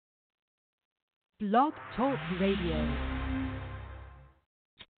Blog Talk Radio.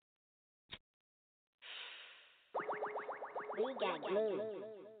 We got glue.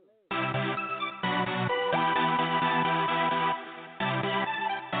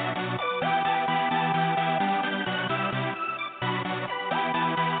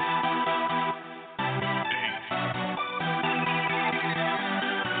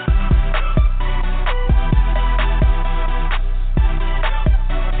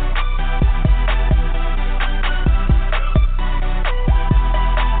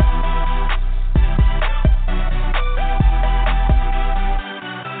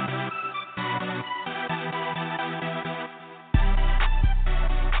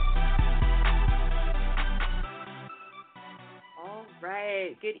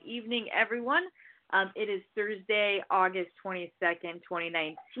 Good evening, everyone. It is Thursday, August 22nd,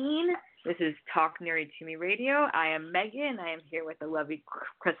 2019. This is Talk Nerdy to Me Radio. I am Megan. I am here with the lovely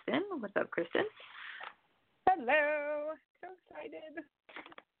Kristin. What's up, Kristin? Hello. So excited.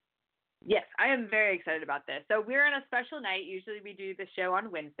 Yes, I am very excited about this. So we're on a special night. Usually we do the show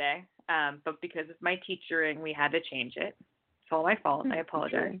on Wednesday, but because of my teaching, we had to change it. It's all my fault. I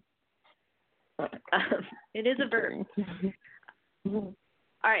apologize. It is a verb.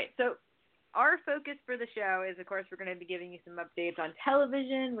 All right, so our focus for the show is, of course, we're going to be giving you some updates on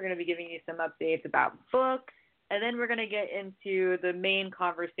television. We're going to be giving you some updates about books, and then we're going to get into the main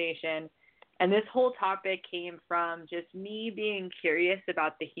conversation. And this whole topic came from just me being curious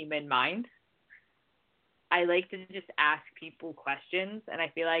about the human mind. I like to just ask people questions, and I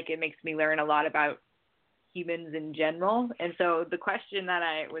feel like it makes me learn a lot about humans in general. And so the question that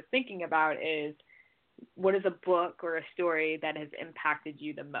I was thinking about is, what is a book or a story that has impacted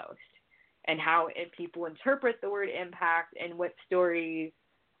you the most, and how people interpret the word impact, and what stories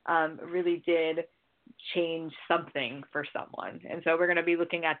really did change something for someone. And so we're going to be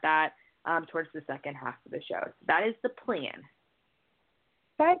looking at that towards the second half of the show. So that is the plan.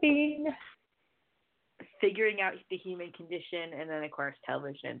 Exciting. Figuring out the human condition, and then, of course,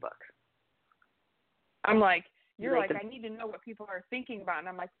 television and books. I'm like, you're like I need to know what people are thinking about. And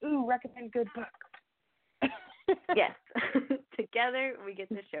I'm like, ooh, recommend good books. Yes. Together, we get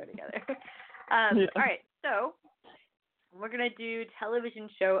this show together. All right, so we're going to do television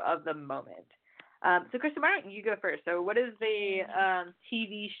show of the moment. So, Kristin, why don't you go first? So what is the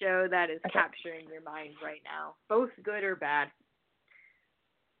TV show that is capturing your mind right now, both good or bad?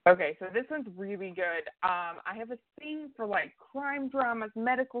 Okay, so this one's really good. I have a thing for, like, crime dramas,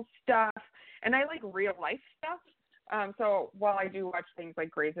 medical stuff, and I like real-life stuff. So while I do watch things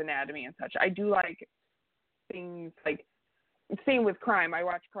like Grey's Anatomy and such, I do like things like, same with crime. I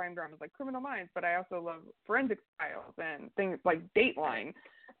watch crime dramas like Criminal Minds, but I also love Forensic Files and things like Dateline.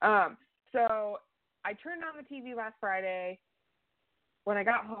 So I turned on the TV last Friday when I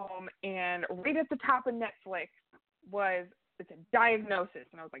got home, and right at the top of Netflix it's a diagnosis,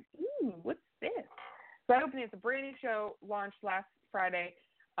 and I was like, ooh, what's this? So I opened it. It's a brand new show, launched last Friday,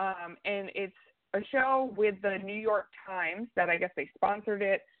 and it's a show with the New York Times that I guess they sponsored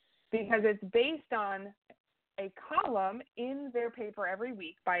it, because it's based on a column in their paper every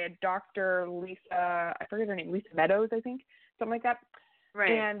week by a Dr. Lisa, I forget her name, Lisa Meadows, I think, something like that. Right.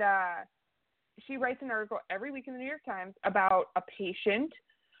 And she writes an article every week in the New York Times about a patient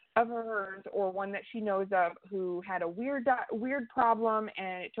of hers, or one that she knows of, who had a weird problem,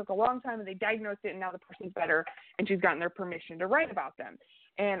 and it took a long time, and they diagnosed it, and now the person's better, and she's gotten their permission to write about them.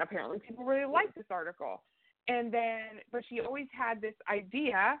 And apparently people really like this article. And then, but she always had this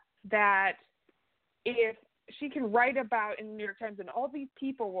idea that if she can write about in the New York Times, and all these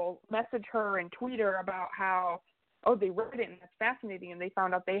people will message her and tweet her about how, oh, they read it and that's fascinating, and they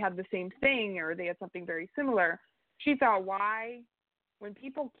found out they had the same thing, or they had something very similar. She thought, why, when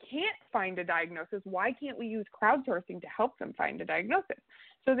people can't find a diagnosis, why can't we use crowdsourcing to help them find a diagnosis?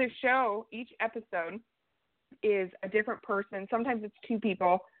 So this show, each episode is a different person. Sometimes it's two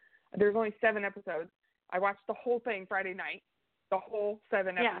people. There's only 7 episodes. I watched the whole thing Friday night. The whole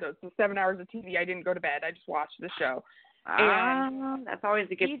 7 episodes, so 7 hours of TV. I didn't go to bed. I just watched the show. And that's always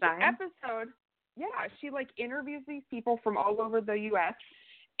a good sign. Each episode, she like interviews these people from all over the U.S.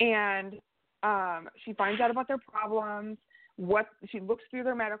 and she finds out about their problems. She looks through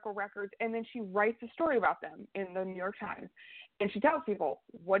their medical records, and then she writes a story about them in the New York Times. And she tells people,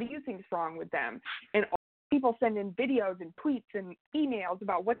 what do you think is wrong with them? And all people send in videos and tweets and emails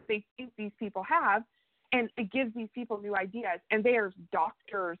about what they think these people have. And it gives these people new ideas. And there's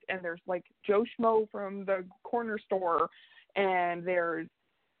doctors, and there's like Joe Schmo from the corner store, and there's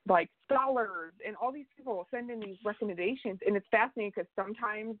like scholars, and all these people will send in these recommendations. And it's fascinating because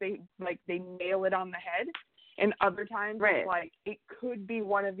sometimes they nail it on the head, And other times Right. it's like, it could be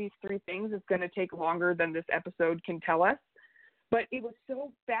one of these three things. It's going to take longer than this episode can tell us. But it was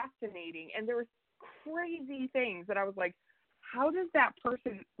so fascinating. And there were crazy things that I was like, how does that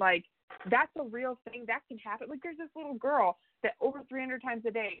person, like, that's a real thing that can happen. Like, there's this little girl that over 300 times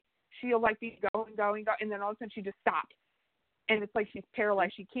a day, she'll like be going, and then all of a sudden she just stops. And it's like she's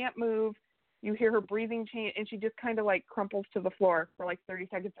paralyzed. She can't move. You hear her breathing change, and she just kind of like crumples to the floor for like 30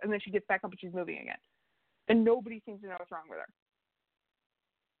 seconds, and then she gets back up and she's moving again. And nobody seems to know what's wrong with her.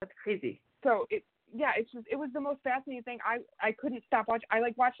 That's crazy. So it was the most fascinating thing. I couldn't stop watching. I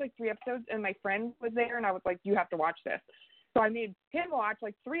like watched like 3 episodes, and my friend was there, and I was like, you have to watch this. So I made him watch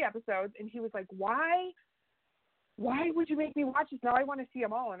like 3 episodes, and he was like, why would you make me watch this? Now I want to see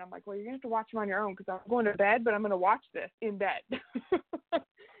them all. And I'm like, well, you're going to have to watch them on your own, because I'm going to bed, but I'm going to watch this in bed.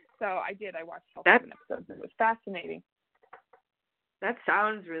 So I did. I watched all 7 episodes. It was fascinating. That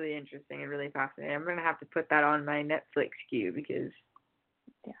sounds really interesting and really fascinating. I'm going to have to put that on my Netflix queue, because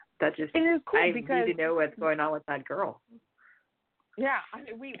that just, and it was cool I because, need to know what's going on with that girl. Yeah, I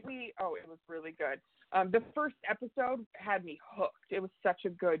mean, it was really good. The first episode had me hooked. It was such a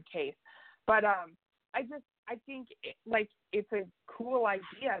good case. But I think it's a cool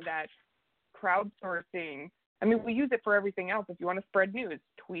idea that crowdsourcing, I mean, we use it for everything else. If you want to spread news,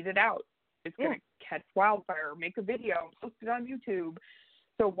 tweet it out. It's going to catch wildfire, make a video, post it on YouTube.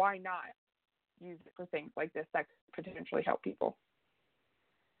 So why not use it for things like this that could potentially help people?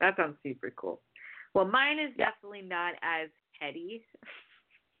 That sounds super cool. Well, mine is definitely not as petty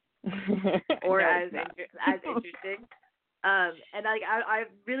or No, as interesting. And like I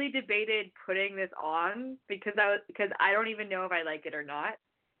really debated putting this on because I don't even know if I like it or not,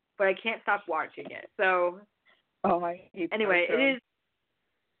 but I can't stop watching it. So anyway,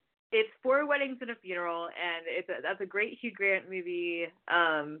 it's 4 Weddings and a Funeral, and that's a great Hugh Grant movie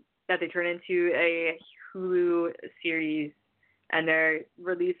that they turn into a Hulu series, and they're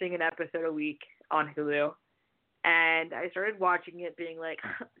releasing an episode a week on Hulu. And I started watching it being like,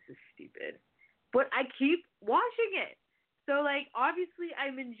 this is stupid. But I keep watching it. So, like, obviously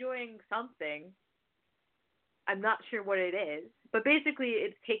I'm enjoying something. I'm not sure what it is. But basically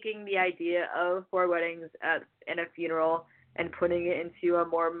it's taking the idea of 4 Weddings and a Funeral and putting it into a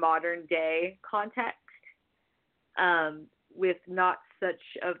more modern day context, with not such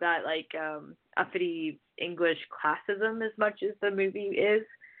of that, like, uppity English classism as much as the movie is.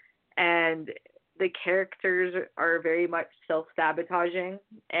 And the characters are very much self-sabotaging,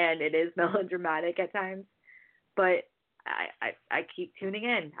 and it is melodramatic at times. But I keep tuning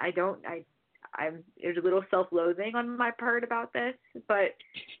in. There's a little self-loathing on my part about this, but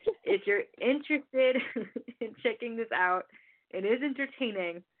if you're interested in checking this out, it is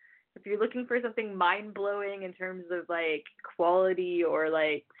entertaining. If you're looking for something mind-blowing in terms of, like, quality or,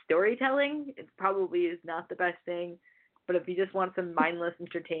 like, storytelling, it probably is not the best thing. But if you just want some mindless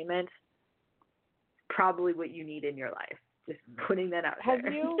entertainment, probably what you need in your life. Just putting that out there.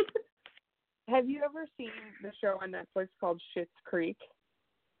 Have you ever seen the show on Netflix called Schitt's Creek?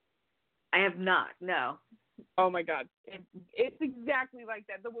 I have not, no. Oh my God, it's exactly like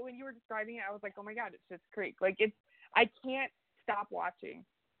that. When you were describing it, I was like, oh my God, it's Schitt's Creek. Like, I can't stop watching,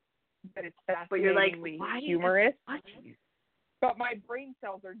 but it's fascinatingly but you're like, why humorous. Watching? But my brain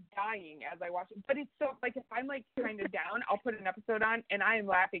cells are dying as I watch it. But it's so, like, if I'm, like, kind of down, I'll put an episode on, and I am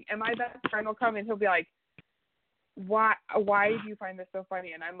laughing. And my best friend will come, and he'll be like, why do you find this so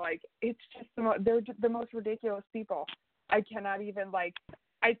funny? And I'm like, it's just they're the most ridiculous people. I cannot even, like,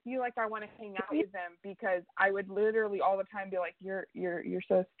 I feel like I want to hang out with them, because I would literally all the time be like, you're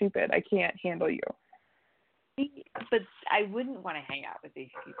so stupid. I can't handle you. But I wouldn't want to hang out with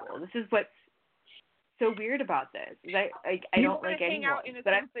these people. This is what's so weird about this. I don't like anyone,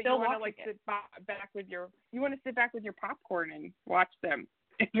 but I'm still want to, like, sit back with your popcorn and watch them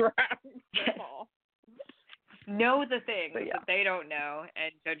interact with football. Know the things that they don't know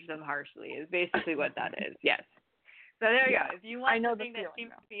and judge them harshly is basically what that is. Yes. So there you go. If you want something that seems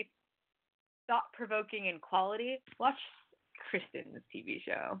to be thought-provoking and quality, watch Kristin's TV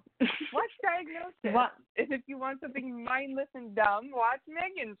show. Watch Diagnosis. And if you want something mindless and dumb, watch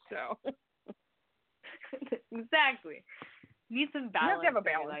Megan's show. Exactly. You need some balance. You have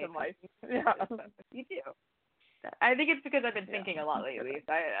to have a balance in life. Yeah. You do. I think it's because I've been thinking a lot lately.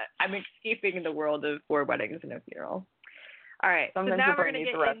 So I'm escaping the world of 4 Weddings and a Funeral. All right. Sometimes so now we're going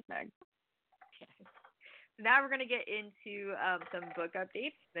to rest, Meg. So now we're going to get into some book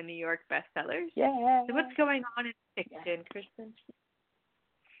updates, the New York bestsellers. Yeah. So what's going on in fiction, Kristin?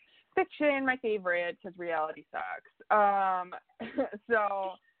 Fiction, my favorite, because reality sucks.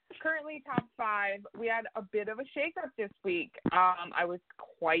 So currently top 5. We had a bit of a shakeup this week. I was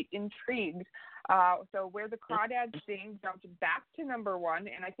quite intrigued. So Where the Crawdads Sing jumped back to number 1,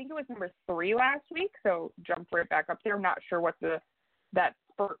 and I think it was number 3 last week, so jumped right back up there. I'm not sure what that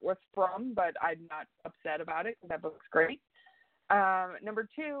spurt was from, but I'm not upset about it because that book's great. Number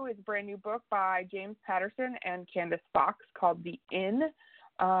 2 is a brand new book by James Patterson and Candace Fox called The Inn.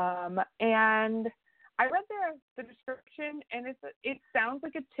 And I read the description, and it sounds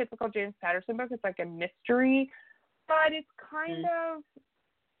like a typical James Patterson book. It's like a mystery, but it's kind of,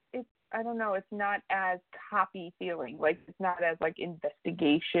 I don't know, it's not as copy feeling. Like, it's not as like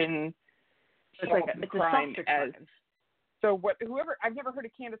investigation. It's like it's crime a as. So whoever, I've never heard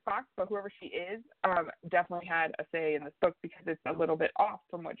of Candace Fox, but whoever she is, definitely had a say in this book because it's a little bit off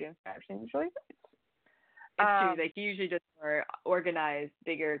from what James Patterson usually writes. It's true. Like, he usually does more organized,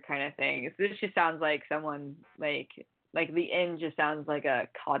 bigger kind of things. This just sounds like someone like The Inn just sounds like a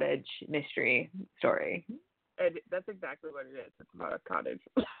cottage mystery story. That's exactly what it is. It's about a cottage.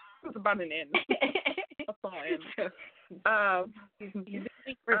 It's about an inn. A small inn.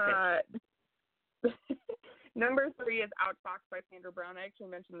 Number 3 is Outfoxed by Sandra Brown. I actually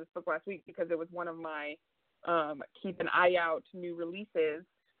mentioned this book last week because it was one of my keep an eye out new releases.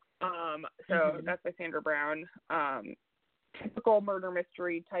 So that's by Sandra Brown. Typical murder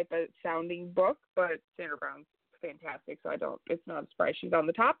mystery type of sounding book, but Sandra Brown's fantastic, so it's not a surprise she's on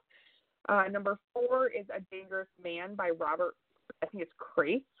the top. Number 4 is A Dangerous Man by Robert, I think it's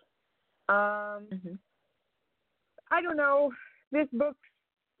Crace. I don't know. This book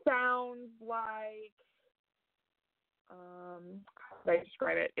sounds like, how do I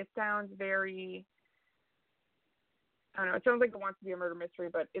describe it? It sounds very, I don't know, it sounds like it wants to be a murder mystery,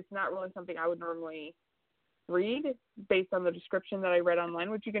 but it's not really something I would normally read based on the description that I read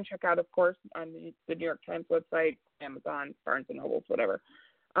online, which you can check out, of course, on the New York Times website, Amazon, Barnes & Nobles, whatever.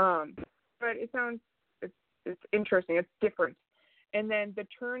 But it sounds, it's interesting. It's different. And then The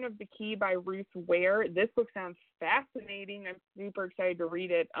Turn of the Key by Ruth Ware. This book sounds fascinating. I'm super excited to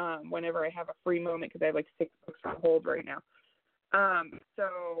read it whenever I have a free moment because I have like 6 books on hold right now.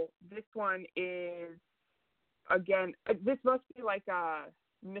 So this one is, again, this must be like a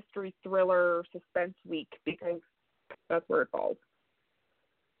mystery thriller suspense week because that's where it falls.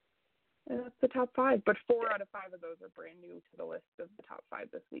 And that's the top 5. But 4 out of 5 of those are brand new to the list of the top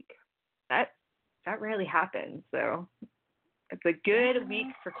 5 this week. That rarely happens, so it's a good week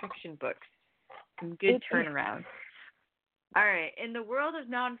for fiction books. Some good turnaround. All right. In the world of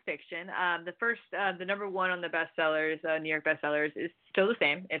nonfiction, the number 1 on the bestsellers, New York bestsellers, is still the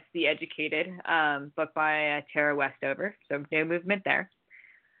same. It's The Educated, book by Tara Westover. So no movement there.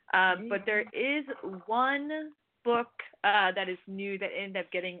 But there is one book that is new that ended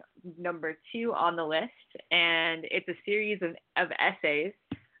up getting number 2 on the list, and it's a series of essays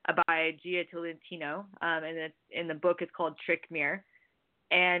by Gia Tolentino, and the book is called Trick Mirror.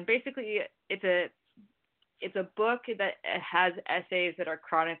 And basically, it's a book that has essays that are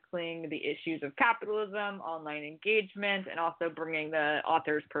chronicling the issues of capitalism, online engagement, and also bringing the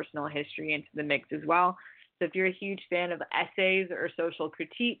author's personal history into the mix as well. So if you're a huge fan of essays or social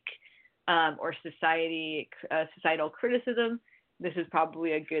critique or societal criticism, this is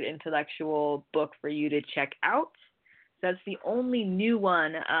probably a good intellectual book for you to check out. So that's the only new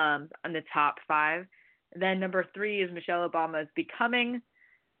one on the top 5. Then number 3 is Michelle Obama's Becoming.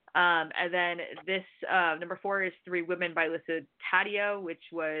 And then this number 4 is 3 Women by Lisa Taddeo, which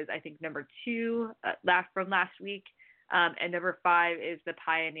was, I think, number 2 from last week. And number 5 is The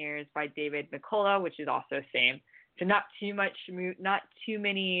Pioneers by David Nicola, which is also same. So not too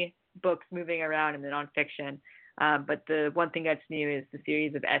many books moving around in the nonfiction. But the one thing that's new is the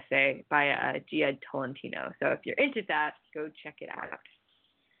series of essay by Gia Tolentino. So if you're into that, go check it out.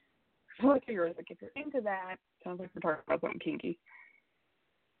 I like how you're like, if you're into that, sounds like we're talking about something kinky.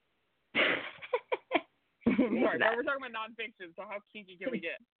 Sorry, but we're talking about nonfiction, so how kinky can we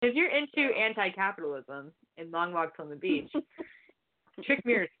get? If you're into anti-capitalism and long walks on the beach, Trick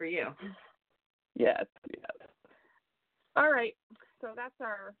Mirror is for you. Yes. All right, so that's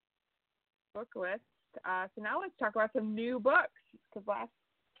our book list. So now let's talk about some new books. Because last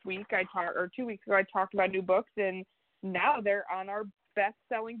week 2 weeks ago I talked about new books, and now they're on our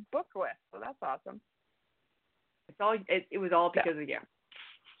best-selling book list. So that's awesome. It was all because of you.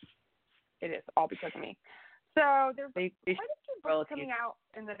 It is all because of me. So there's quite a few books coming out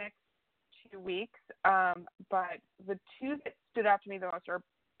in the next 2 weeks, but the 2 that stood out to me the most are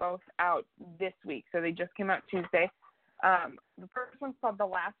both out this week. So they just came out Tuesday. The first one's called The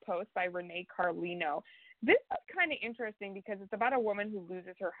Last Post by Renee Carlino. This is kind of interesting because it's about a woman who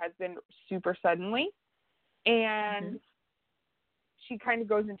loses her husband super suddenly, and she kind of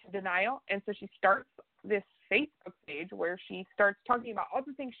goes into denial, and so she starts this Facebook page where she starts talking about all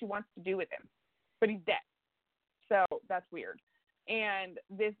the things she wants to do with him. but he's dead. So that's weird. And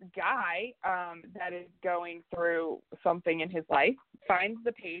this guy that is going through something in his life finds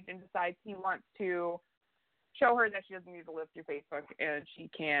the page and decides he wants to show her that she doesn't need to live through Facebook and she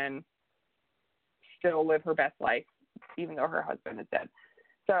can still live her best life even though her husband is dead.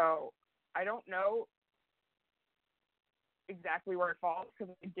 So I don't know exactly where it falls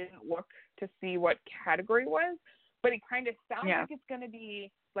because I didn't look to see what category it was, but it kind of sounds like it's going to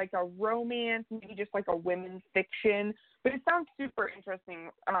be like a romance, maybe just like a women's fiction, but it sounds super interesting.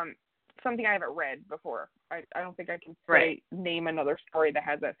 Something I haven't read before. I don't think I can name another story that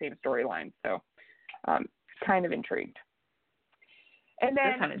has that same storyline, so kind of intrigued. And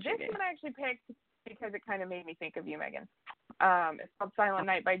then this one I actually picked because it kind of made me think of you, Megan. It's called Silent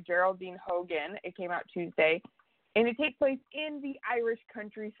Night by Geraldine Hogan. It came out Tuesday. And it takes place in the Irish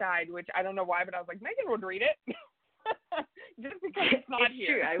countryside, which I don't know why, but I was like, Megan would read it. Just because it's not it's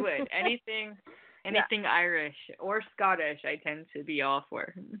here. True, I would. Anything Irish or Scottish, I tend to be all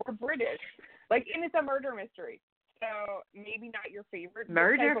for. Or British. And it's a murder mystery. So maybe not your favorite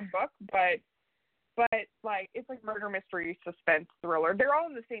murder type of book, but it's like murder mystery, suspense, thriller. They're all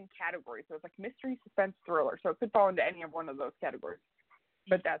in the same category. So it's like mystery, suspense, thriller. So it could fall into any of one of those categories.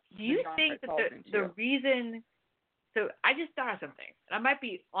 But that's Do you think that the reason... So I just thought of something. I might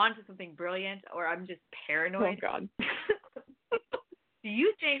be onto something brilliant, or I'm just paranoid. Oh, God. Do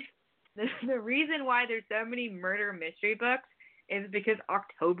you think the reason why there's so many murder mystery books is because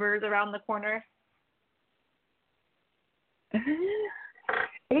October is around the corner?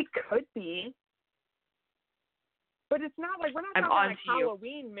 It could be. But it's not like, we're not talking like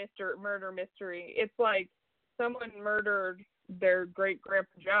Halloween murder mystery. It's like someone murdered their great-grandpa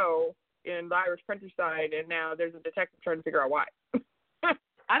Joe in the Irish countryside, and now there's a detective trying to figure out why.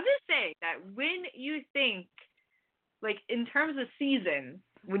 I'm just saying that when you think, in terms of season,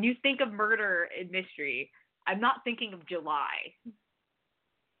 when you think of murder and mystery, I'm not thinking of July.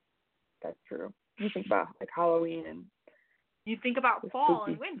 That's true. You think about, Halloween and... You think about fall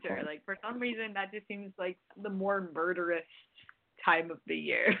and winter. For some reason, that just seems like the more murderous time of the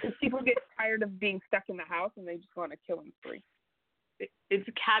year. People get tired of being stuck in the house, and they just go on a killing spree. It's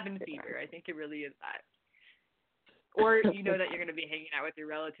cabin fever. I think it really is that. Or you know that you're going to be hanging out with your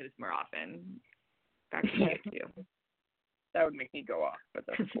relatives more often. Back to you too. That would make me go off, but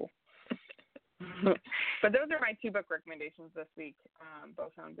that's cool. But those are my 2 book recommendations this week.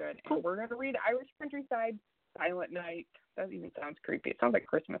 Both sound good. And we're going to read Irish Countryside, Silent Night. That even sounds creepy. It sounds like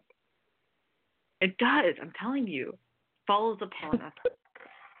Christmas. It does. I'm telling you. Fall is upon us.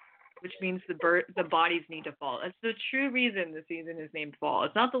 Which means the bodies need to fall. That's the true reason the season is named fall.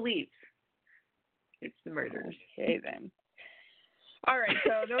 It's not the leaves. It's the murders. Okay, then. All right,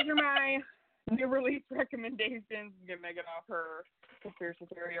 so those are my new release recommendations. Get Megan off her conspiracy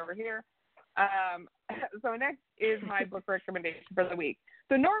theory over here. So next is my book recommendation for the week.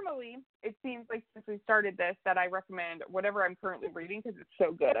 So normally, it seems like since we started this that I recommend whatever I'm currently reading because it's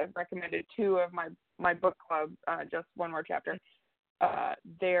so good. I've recommended 2 of my book club, just one more chapter.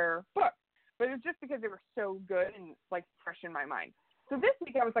 Their book, but it was just because they were so good and fresh in my mind. So this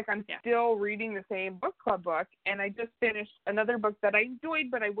week I was like, I'm still reading the same book club book, and I just finished another book that I enjoyed,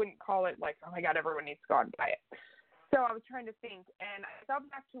 but I wouldn't call it oh my God, everyone needs to go out and buy it. So I was trying to think, and I thought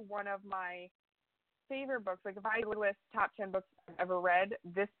back to one of my favorite books. If I list top 10 books I've ever read,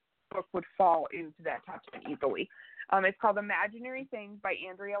 this book would fall into that top 10 easily. It's called Imaginary Things by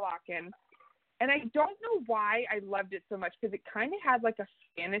Andrea Locken. And I don't know why I loved it so much because it kind of had a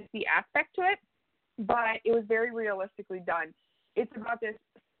fantasy aspect to it, but it was very realistically done. It's about this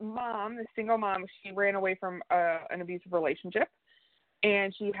mom, this single mom. She ran away from an abusive relationship,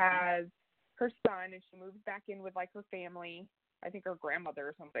 and she has her son, and she moves back in with her family, I think her grandmother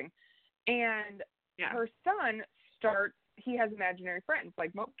or something. And her son he has imaginary friends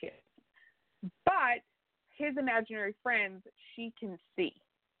like most kids, but his imaginary friends she can see.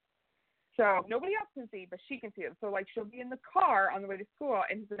 So nobody else can see, but she can see them. So she'll be in the car on the way to school,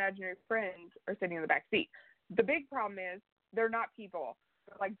 and his imaginary friends are sitting in the back seat. The big problem is they're not people;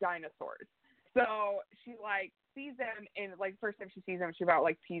 they're like dinosaurs. So she sees them, and first time she sees them, she about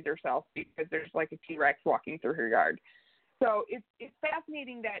pees herself because there's a T-Rex walking through her yard. So it's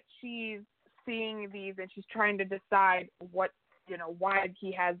fascinating that she's seeing these, and she's trying to decide why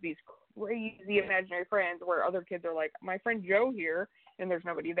he has these crazy imaginary friends, where other kids are like, my friend Joe here, and there's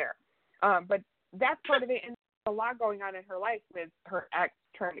nobody there. But that's part of it, and there's a lot going on in her life with her ex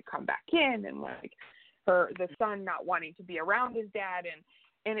trying to come back in, and the son not wanting to be around his dad,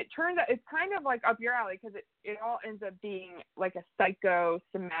 and it turns out it's kind of up your alley because it all ends up being a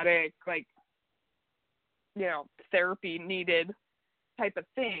psychosomatic therapy needed type of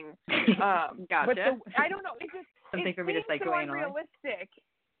thing. Gotcha. But I don't know. It just something for me to seems so unrealistic.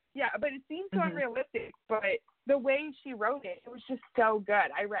 Yeah, but it seems so unrealistic. But the way she wrote it, it was just so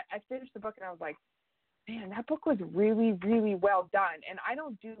good. I finished the book and I was like, man, that book was really, really well done. And I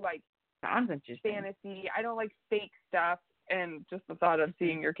don't do like fantasy. I don't like fake stuff. And just the thought of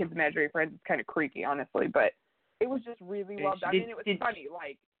seeing your kids' imaginary friends is kind of creepy, honestly. But it was just really well done, and it was funny.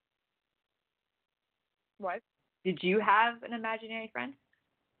 Like, what? Did you have an imaginary friend?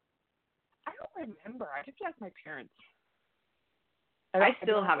 I don't remember. I have to ask my parents. I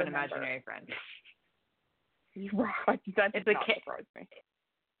still have an imaginary friend. That does not surprise me.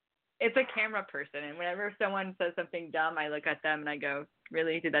 It's a camera person, and whenever someone says something dumb, I look at them and I go,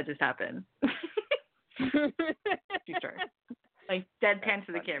 "Really? Did that just happen?" Sure. Like deadpan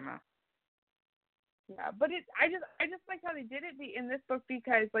to the camera. Yeah, but I just like how they did it in this book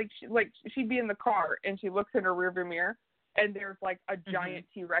because she'd be in the car and she looks in her rearview mirror and there's like a giant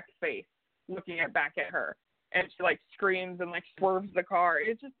T-Rex face looking back at her, and she like screams and like swerves the car.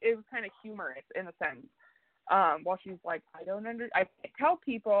 It was kind of humorous in a sense. While she's like, I can't tell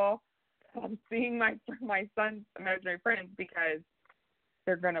people I'm seeing my son's imaginary friends because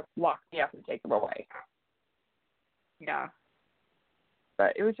they're gonna lock me up and take them away. Yeah.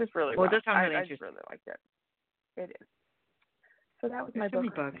 But it was just really well. It sounds really I just really liked it. It is. So that was my book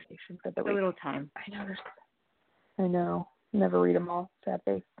recommendation for the week. A little time. I know. Never read them all,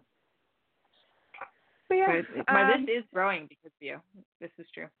 sadly. But yeah, my list is growing because of you. This is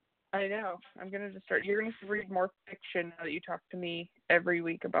true. I know. I'm gonna just start. You're gonna read more fiction now that you talk to me every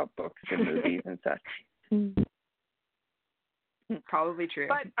week about books and movies and such. Probably true.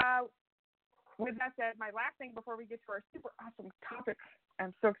 But with that said, my last thing before we get to our super awesome topic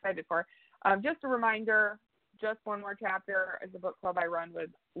I'm so excited for, just a reminder, Just One More Chapter is a book club I run with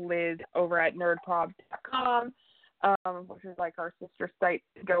Liz over at nerdprob.com, which is like our sister site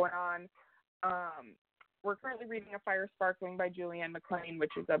going on. We're currently reading A Fire Sparkling by Julianne McLean,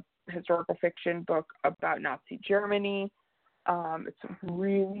 which is a historical fiction book about Nazi Germany. It's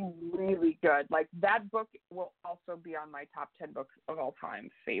really, really good. Like, that book will also be on my top 10 books of all time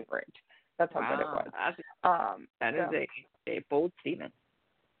favorite. That's how good it was. That is a bold statement.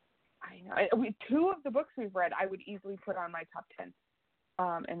 I know. Two of the books we've read, I would easily put on my top 10.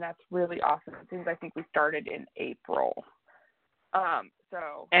 And that's really awesome. Since I think we started in April.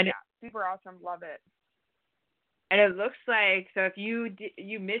 Super awesome. Love it. And it looks like, so if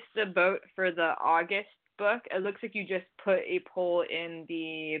you missed the boat for the August book, it looks like you just put a poll in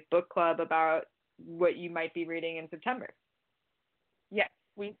the book club about what you might be reading in September. Yes,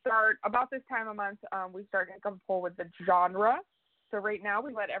 we start about this time of month. We start a poll with the genre. So right now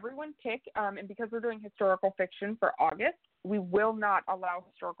we let everyone pick, and because we're doing historical fiction for August, we will not allow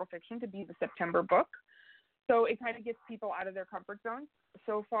historical fiction to be the September book. So it kind of gets people out of their comfort zone.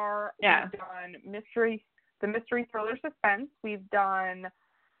 So far, we've done the mystery thriller suspense. We've done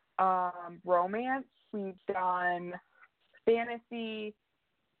romance. We've done fantasy,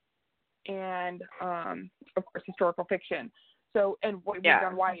 and of course historical fiction. So, and we've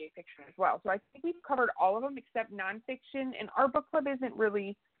done YA fiction as well. So I think we've covered all of them except nonfiction. And our book club isn't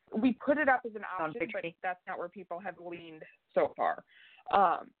really, we put it up as an option, but that's not where people have leaned so far.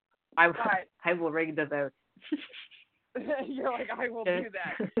 I will rig the vote. You're like, I will do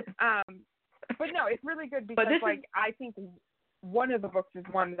that. But no, it's really good because I think one of the books is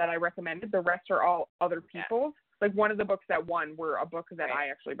one that I recommended. The rest are all other people's. Yeah. Like, one of the books that won were a book that I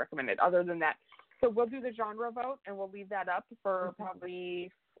actually recommended. Other than that, so we'll do the genre vote, and we'll leave that up for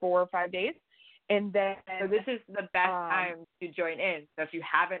probably 4 or 5 days. And then, so this is the best time to join in. So if you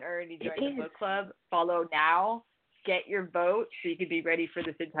haven't already joined the book club, follow now. Get your vote so you can be ready for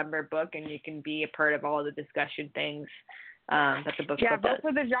the September book, and you can be a part of all the discussion things that the book club does. Yeah, vote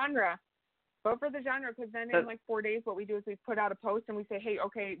for the genre. Vote for the genre, because then in like 4 days, what we do is we put out a post and we say, hey,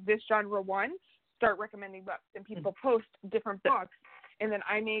 okay, this genre won. Start recommending books, and people post different books. And then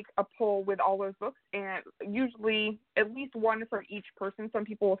I make a poll with all those books, and usually at least one from each person. Some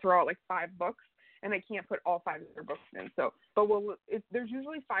people will throw out like 5 books, and they can't put all 5 of their books in. So, but there's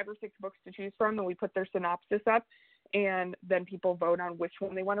usually 5 or 6 books to choose from, and we put their synopsis up, and then people vote on which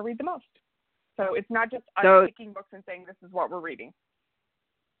one they want to read the most. So it's not just us picking books and saying this is what we're reading.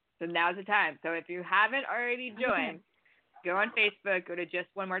 So now's the time. So if you haven't already joined, go on Facebook, go to Just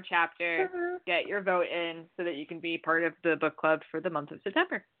One More Chapter, get your vote in so that you can be part of the book club for the month of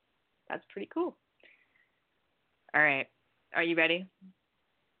September. That's pretty cool. All right. Are you ready?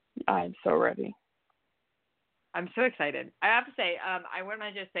 I'm so ready. I'm so excited. I have to say, I want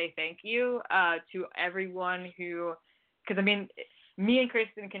to just say thank you to everyone who, because I mean, me and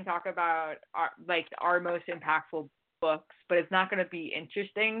Kristin can talk about our most impactful books, but it's not going to be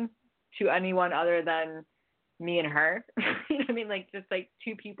interesting to anyone other than me and her. You know what I mean? Like, just like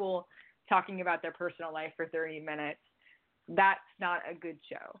two people talking about their personal life for 30 minutes. That's not a good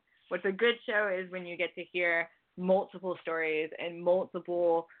show. What's a good show is when you get to hear multiple stories and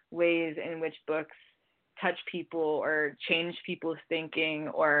multiple ways in which books touch people or change people's thinking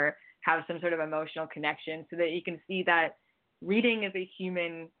or have some sort of emotional connection, so that you can see that reading is a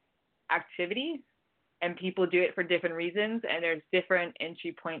human activity and people do it for different reasons, and there's different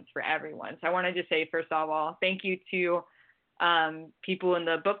entry points for everyone. So I want to just say, first of all, thank you to people in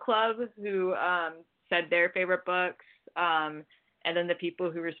the book club who said their favorite books, and then the people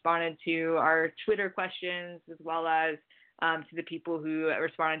who responded to our Twitter questions, as well as to the people who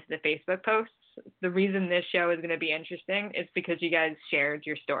responded to the Facebook posts. The reason this show is going to be interesting is because you guys shared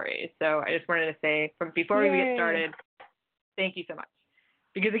your stories. So I just wanted to say, before we get started, thank you so much.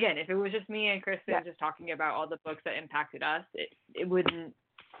 Because again, if it was just me and Kristin just talking about all the books that impacted us, it wouldn't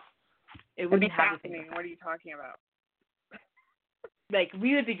be have fascinating. What are you talking about? Like,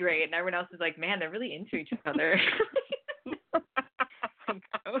 we would be great, and everyone else is like, man, they're really into each other.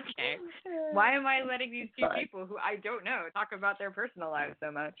 Okay, why am I letting these two people who I don't know talk about their personal lives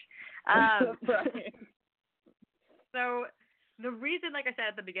so much? So the reason, like I said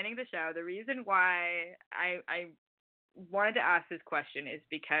at the beginning of the show, the reason why I wanted to ask this question is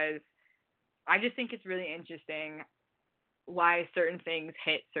because I just think it's really interesting why certain things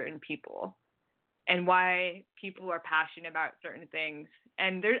hit certain people and why people are passionate about certain things.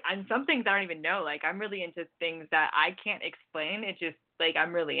 And some things I don't even know. Like, I'm really into things that I can't explain. It's just like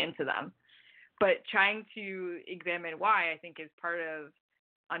I'm really into them. But trying to examine why, I think, is part of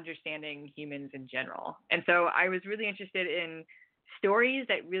understanding humans in general. And so I was really interested in stories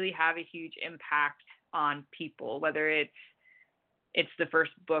that really have a huge impact on people, whether it's the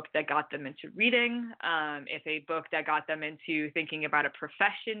first book that got them into reading, it's a book that got them into thinking about a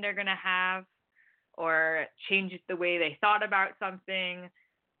profession they're going to have, or changed the way they thought about something,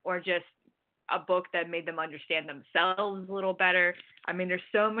 or just a book that made them understand themselves a little better. I mean, there's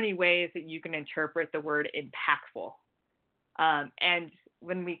so many ways that you can interpret the word impactful. And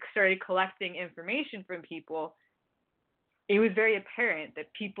when we started collecting information from people, it was very apparent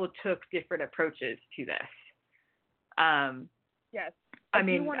that people took different approaches to this. Yes. I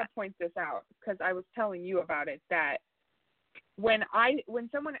do want to point this out because I was telling you about it, that when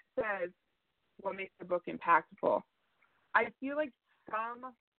someone says what makes the book impactful, I feel like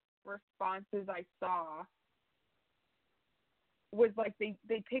some responses I saw was like they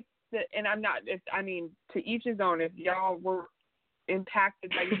picked and I'm not, to each his own. If y'all were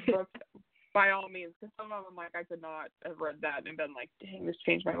impacted by these books, by all means, because some of them, like, I could not have read that and been like, dang, this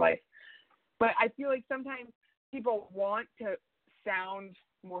changed my life. But I feel like sometimes people want to sound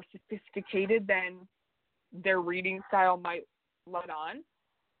more sophisticated than their reading style might let on.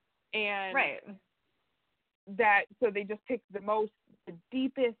 And that, so they just pick the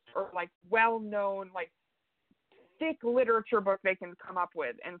deepest or like well-known, like thick literature book they can come up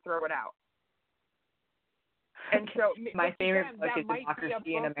with and throw it out. And so my favorite book is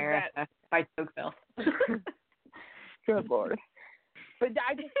Democracy in America by Tocqueville. Good Lord. But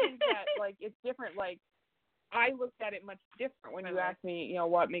I just think that, like, it's different. Like, I looked at it much different when you asked me,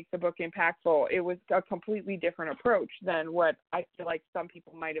 what makes a book impactful. It was a completely different approach than what I feel like some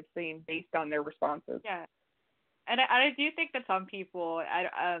people might have seen based on their responses. Yeah. And I do think that some people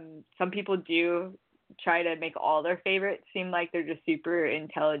do try to make all their favorites seem like they're just super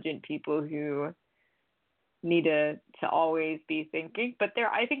intelligent people who need to always be thinking. But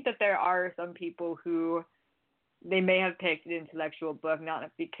I think that there are some people who they may have picked an intellectual book not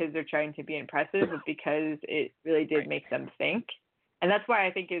because they're trying to be impressive, but because it really did make them think. And that's why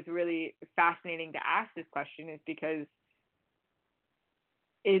I think it's really fascinating to ask this question, is because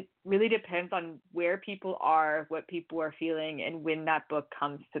it really depends on where people are, what people are feeling, and when that book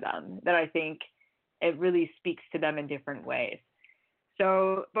comes to them, that I think it really speaks to them in different ways.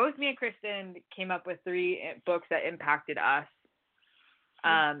 So both me and Kristin came up with 3 books that impacted us.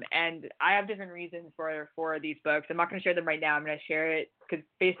 And I have different reasons for these books. I'm not going to share them right now. I'm going to share it because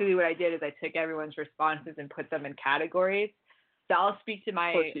basically what I did is I took everyone's responses and put them in categories. So I'll speak to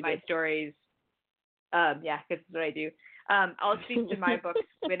my stories. Because that's what I do. I'll speak to my books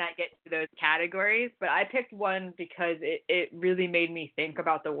when I get to those categories. But I picked one because it really made me think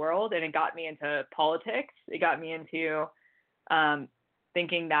about the world, and it got me into politics. It got me into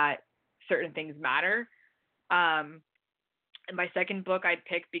thinking that certain things matter. And my second book I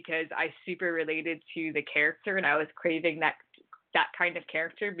picked because I super related to the character, and I was craving that kind of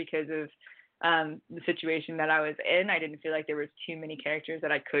character because of the situation that I was in. I didn't feel like there was too many characters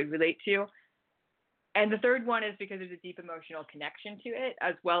that I could relate to. And the third one is because there's a deep emotional connection to it,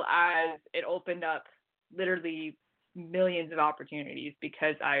 as well as it opened up literally millions of opportunities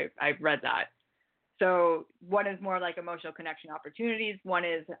because I've read that. So one is more like emotional connection opportunities. One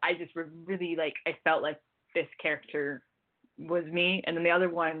is I just really like, I felt like this character was me. And then the other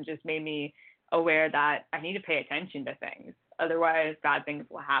one just made me aware that I need to pay attention to things. Otherwise, bad things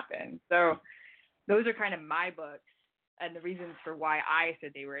will happen. So those are kind of my books and the reasons for why I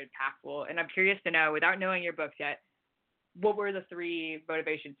said they were impactful. And I'm curious to know, without knowing your books yet, what were the 3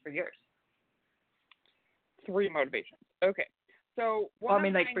 motivations for yours? 3 motivations. Okay. So because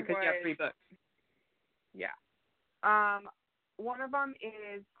you have 3 books. Yeah. One of them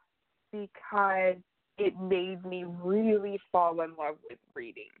is because it made me really fall in love with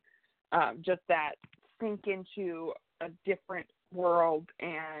reading. Just that sink into a different world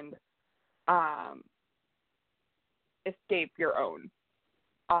and escape your own.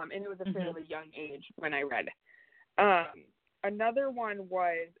 And it was a fairly young age when I read. Another one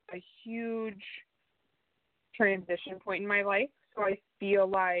was a huge transition point in my life. So I feel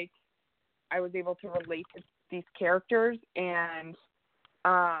like I was able to relate to these characters, and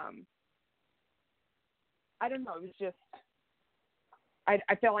I don't know, it was just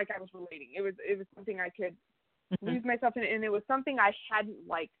I felt like I was relating. It was something I could lose myself in, and it was something I hadn't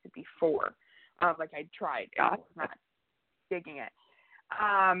liked before. Like I tried, and I was not digging it.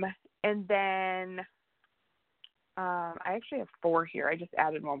 And then I actually have 4 here. I just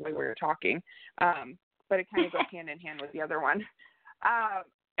added one while we were talking, but it kind of goes hand in hand with the other one.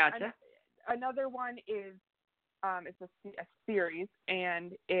 Gotcha. Another one is it's a series,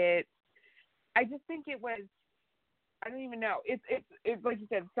 and I just think it was, I don't even know. It's like you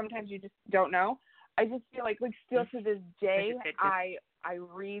said, sometimes you just don't know. I just feel like still to this day, I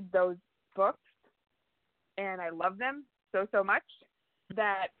read those books and I love them so much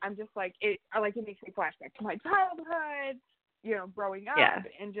that I'm just like, it makes me flashback to my childhood, growing up,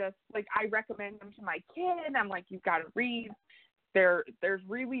 and just like I recommend them to my kid. I'm like, you've got to read. There's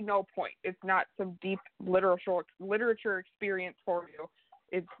really no point. It's not some deep literature experience for you.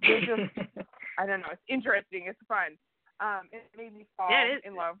 It's just I don't know. It's interesting. It's fun. It made me fall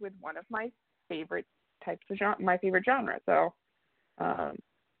in love with one of my favorite types of genre, my favorite genre. So that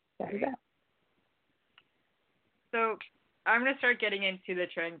is that. So I'm going to start getting into the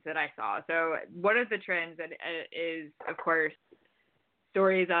trends that I saw. So one of the trends that is, of course,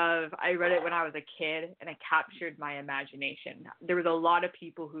 stories of, I read it when I was a kid and it captured my imagination. There was a lot of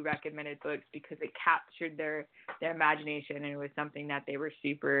people who recommended books because it captured their imagination, and it was something that they were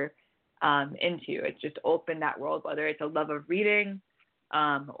super into. It just opened that world, whether it's a love of reading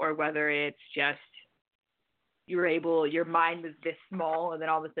or whether it's just your mind was this small, and then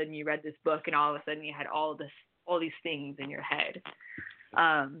all of a sudden you read this book and all of a sudden you had all these things in your head.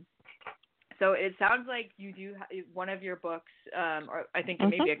 So it sounds like you do one of your books, or I think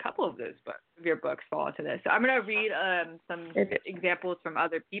maybe a couple of your books fall into this. So I'm going to read some examples from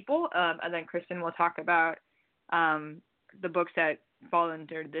other people, and then Kristin will talk about the books that fall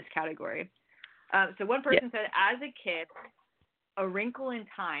under this category. So one person said, as a kid, A Wrinkle in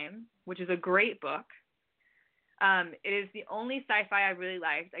Time, which is a great book. It is the only sci-fi I really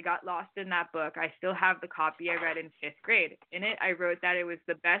liked. I got lost in that book. I still have the copy I read in 5th grade. In it, I wrote that it was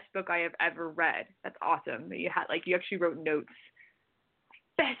the best book I have ever read. That's awesome. That you actually wrote notes.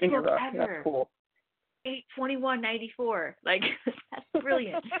 Best book ever. That's cool. 8/21/94. That's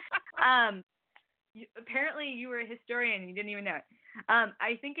brilliant. Apparently you were a historian and you didn't even know it.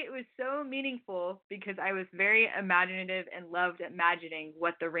 I think it was so meaningful because I was very imaginative and loved imagining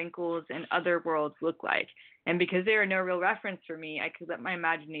what the wrinkles and other worlds look like. And because there are no real reference for me, I could let my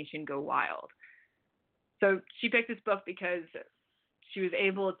imagination go wild. So she picked this book because she was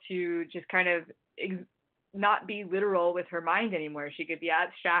able to just kind of not be literal with her mind anymore. She could be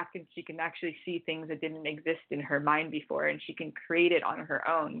abstract, and she can actually see things that didn't exist in her mind before, and she can create it on her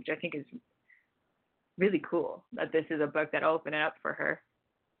own, which I think is really cool that this is a book that opened it up for her.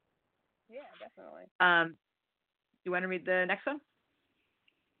 Yeah, definitely. Do you want to read the next one?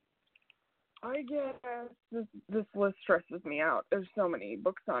 I guess this list stresses me out. There's so many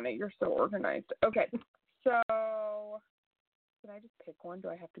books on it. You're so organized. Okay, so can I just pick one? Do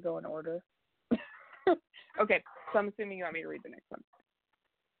I have to go in order? Okay, so I'm assuming you want me to read the next one.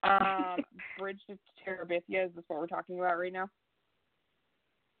 Bridge to Terabithia, is this what we're talking about right now?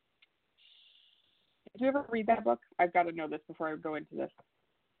 Did you ever read that book? I've got to know this before I go into this.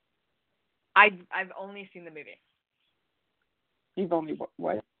 I've only seen the movie. You've only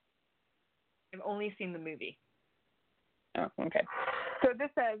what? I've only seen the movie. Oh, okay. So this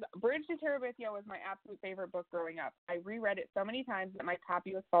says, Bridge to Terabithia was my absolute favorite book growing up. I reread it so many times that my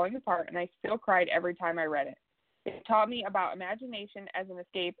copy was falling apart, and I still cried every time I read it. It taught me about imagination as an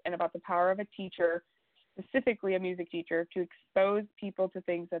escape and about the power of a teacher, specifically a music teacher, to expose people to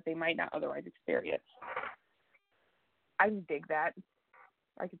things that they might not otherwise experience. I can dig that.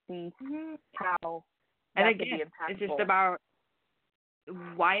 I could see how that and could again, be impactful. it's just about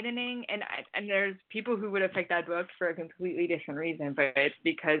widening, and there's people who would have picked that book for a completely different reason, but it's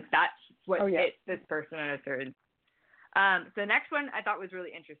because that's what fits this person at a certain. The next one I thought was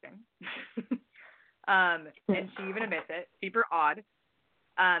really interesting. And she even admits it, super odd.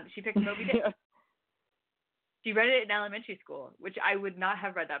 She picked Moby Dick. She read it in elementary school, which I would not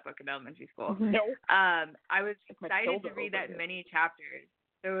have read that book in elementary school. No. I was excited to read that many chapters.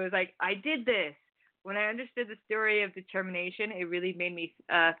 So it was like, I did this. When I understood the story of determination, it really made me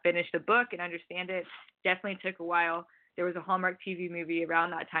finish the book and understand it. Definitely took a while. There was a Hallmark TV movie around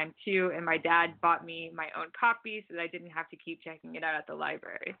that time too, and my dad bought me my own copy so that I didn't have to keep checking it out at the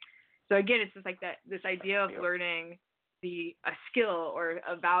library. So again, it's just like this idea of learning a skill or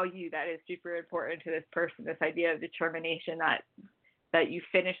a value that is super important to this person, this idea of determination that you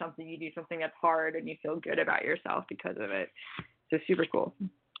finish something, you do something that's hard, and you feel good about yourself because of it. So super cool.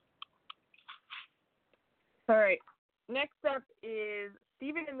 All right. Next up is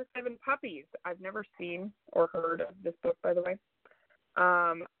Stephen and the Seven Puppies. I've never seen or heard of this book, by the way.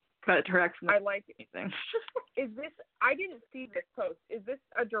 But her I like anything. Is this? I didn't see this post. Is this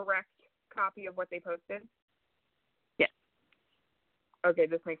a direct copy of what they posted? Yes. Okay,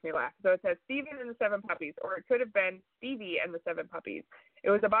 this makes me laugh. So it says Stephen and the Seven Puppies, or it could have been Stevie and the Seven Puppies. It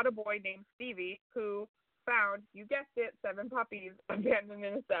was about a boy named Stevie who found, you guessed it, 7 puppies abandoned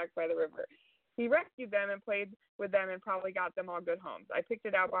in a sack by the river. He rescued them and played with them and probably got them all good homes. I picked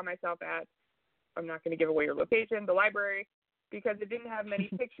it out by myself at, I'm not going to give away your location, the library, because it didn't have many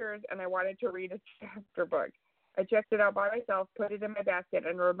pictures and I wanted to read a chapter book. I checked it out by myself, put it in my basket,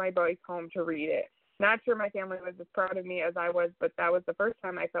 and rode my bike home to read it. Not sure my family was as proud of me as I was, but that was the first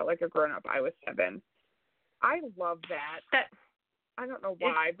time I felt like a grown-up. I was 7. I love that. I don't know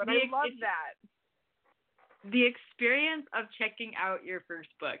why, but I love that. The experience of checking out your first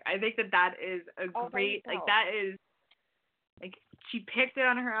book. I think that is a great, like, that is, like, she picked it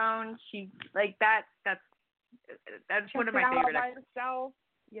on her own. She, like, that's one of my favorite. By herself.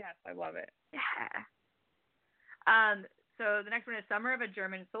 Yes, I love it. Yeah. So the next one is Summer of a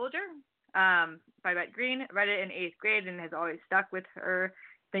German Soldier, by Bette Green. Read it in 8th grade and has always stuck with her.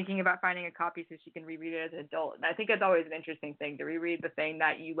 Thinking about finding a copy so she can reread it as an adult. And I think it's always an interesting thing to reread the thing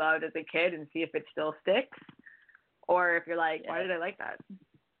that you loved as a kid and see if it still sticks, or if you're like, why did I like that?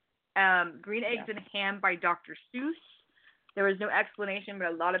 Green Eggs and Ham by Dr. Seuss. There was no explanation, but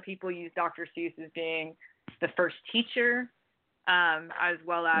a lot of people use Dr. Seuss as being the first teacher, as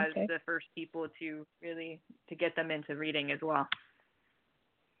well as the first people to get them into reading as well.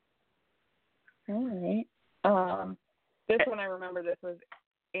 All right. This one I remember. This was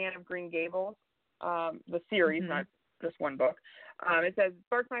Anne of Green Gables, the series, not just one book. It says,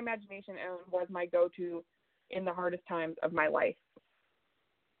 sparked my imagination and was my go-to in the hardest times of my life.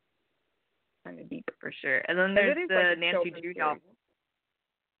 Kind of deep. For sure. And then there's the Nancy Drew novel.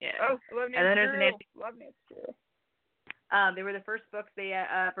 Yeah. Oh, I love Nancy and then there's Drew. Nancy. Love Nancy Drew. They were the first books they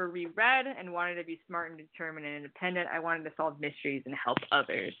ever reread and wanted to be smart and determined and independent. I wanted to solve mysteries and help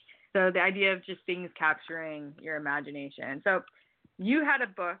others. So the idea of just things capturing your imagination. So you had a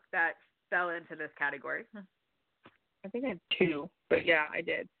book that fell into this category. I think I had 2, but yeah, I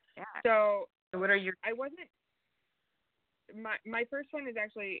did. Yeah. So what are your? I wasn't. My first one is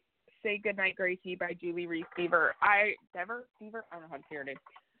actually Say Goodnight Gracie by Julie Reese Seaver. I don't know how to say her name.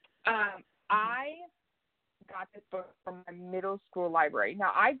 I got this book from my middle school library.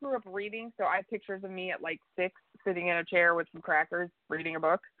 Now, I grew up reading, so I have pictures of me at like 6 sitting in a chair with some crackers reading a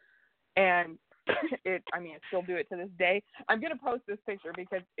book. And I still do it to this day. I'm going to post this picture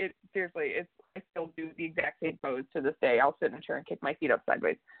because I still do the exact same pose to this day. I'll sit in a chair and kick my feet up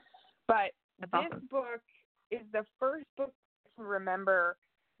sideways. But this book is the first book I can remember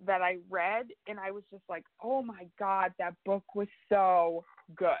that I read, and I was just like, oh my God, that book was so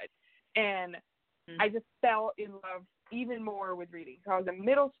good. And I just fell in love even more with reading. So I was in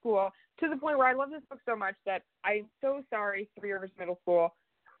middle school to the point where I love this book so much that I'm so sorry, 3 Rivers Middle School.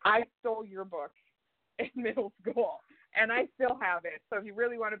 I stole your book in middle school, and I still have it. So if you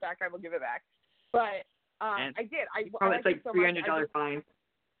really want it back, I will give it back. But I did. It's like $300 fine.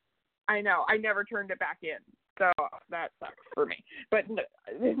 I know. I never turned it back in. So that sucks for me. But no,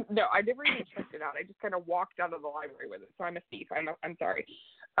 I never even checked it out. I just kind of walked out of the library with it. So I'm a thief. I'm sorry.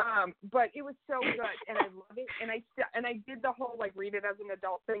 But it was so good, and I love it. And I did the whole like read it as an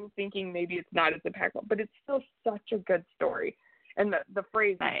adult thing, thinking maybe it's not as impactful, but it's still such a good story. And the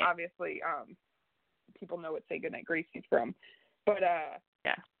phrase is obviously people know what Say Goodnight Gracie's from, but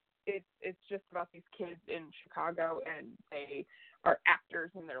yeah, it's just about these kids in Chicago, and they are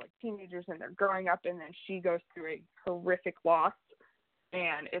actors, and they're like teenagers, and they're growing up, and then she goes through a horrific loss,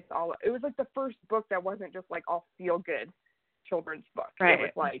 and it was like the first book that wasn't just like all feel good children's book. Right. It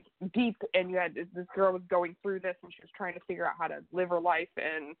was like deep, and you had this girl was going through this, and she was trying to figure out how to live her life,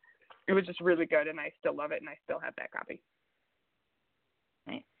 and it was just really good, and I still love it, and I still have that copy.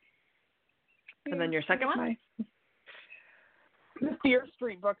 Nice. And then your second one? The Fear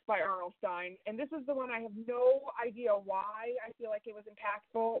Street books by Arnold Stein, and this is the one I have no idea why I feel like it was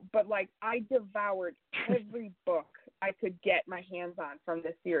impactful, but like I devoured every book I could get my hands on from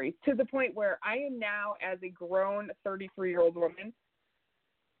this series, to the point where I am now, as a grown 33-year-old woman,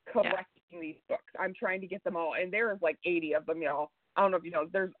 collecting these books. I'm trying to get them all, and there is like 80 of them, y'all. I don't know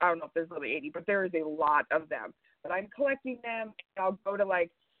if there's really 80, but there is a lot of them. But I'm collecting them, and I'll go to like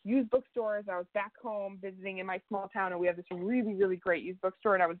used bookstores. I was back home visiting in my small town, and we have this really, really great used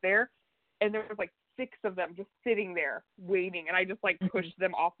bookstore, and I was there, and there was like 6 of them just sitting there waiting, and I just like pushed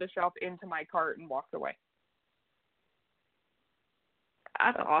them off the shelf into my cart and walked away.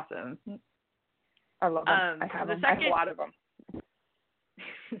 That's awesome. I love them. I have them. I have a lot of them.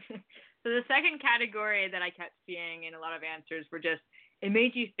 So the second category that I kept seeing in a lot of answers were just, it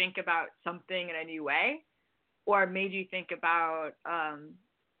made you think about something in a new way, or made you think about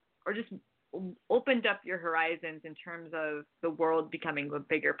or just opened up your horizons in terms of the world becoming a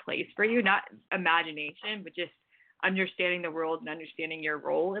bigger place for you, not imagination, but just understanding the world and understanding your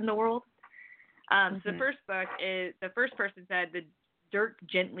role in the world. So the first book is, the first person said, the Dirk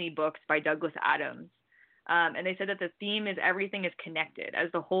Gently books by Douglas Adams. And they said that the theme is everything is connected,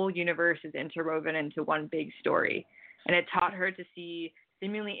 as the whole universe is interwoven into one big story. And it taught her to see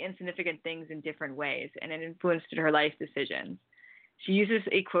seemingly insignificant things in different ways, and it influenced her life decisions. She uses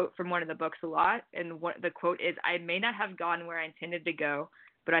a quote from one of the books a lot, and the quote is, "I may not have gone where I intended to go,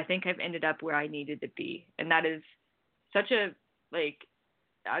 but I think I've ended up where I needed to be." And that is such a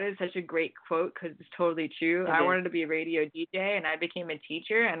great quote, because it's totally true. I wanted to be a radio DJ, and I became a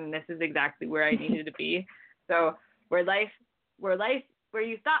teacher, and this is exactly where I needed to be. So where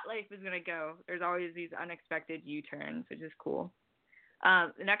you thought life was going to go, there's always these unexpected U-turns, which is cool.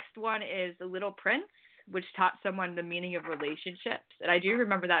 The next one is The Little Prince, which taught someone the meaning of relationships. And I do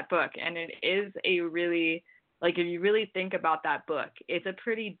remember that book, and it is a really, like, if you really think about that book, it's a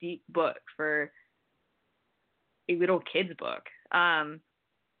pretty deep book for a little kid's book. And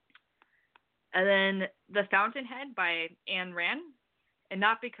then The Fountainhead by Ayn Rand, and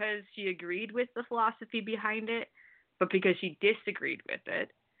not because she agreed with the philosophy behind it, but because she disagreed with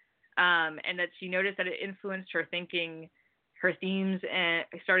it, and that she noticed that it influenced her thinking. Her themes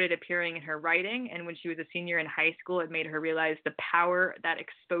started appearing in her writing, and when she was a senior in high school, it made her realize the power that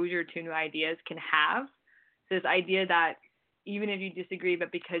exposure to new ideas can have. So this idea that even if you disagree,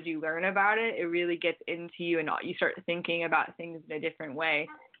 but because you learn about it, it really gets into you, and you start thinking about things in a different way,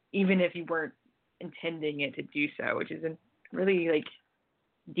 even if you weren't intending it to do so, which is a really like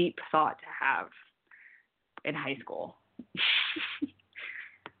deep thought to have in high school.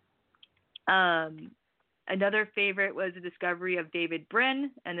 Another favorite was The Discovery of David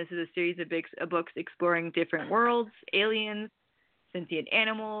Brin, and this is a series of books exploring different worlds, aliens, sentient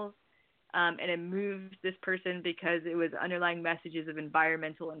animals, and it moved this person because it was underlying messages of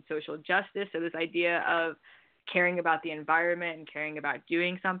environmental and social justice. So this idea of caring about the environment and caring about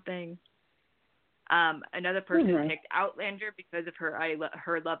doing something. Another person picked Outlander because of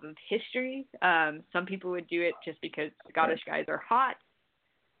her love of history. Some people would do it just because Scottish guys are hot,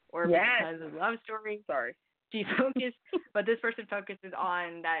 or because of love story. Sorry. But this person focuses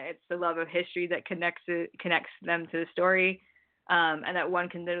on that it's the love of history that connects them to the story, and that one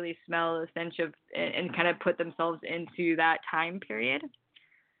can literally smell the stench of and kind of put themselves into that time period.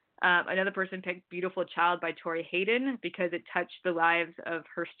 Another person picked Beautiful Child by Tori Hayden because it touched the lives of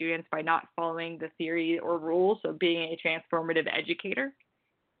her students by not following the theory or rules, so being a transformative educator.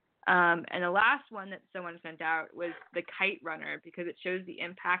 And the last one that someone sent out was The Kite Runner because it shows the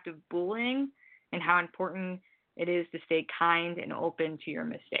impact of bullying and how important it is to stay kind and open to your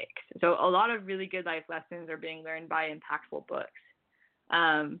mistakes. So a lot of really good life lessons are being learned by impactful books.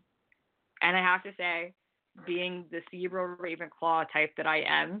 And I have to say, being the cerebral Ravenclaw type that I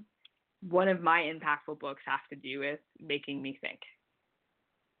am, one of my impactful books has to do with making me think.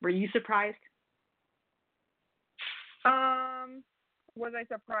 Were you surprised? Was I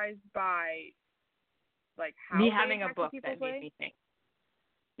surprised by like how me having a book that made me think?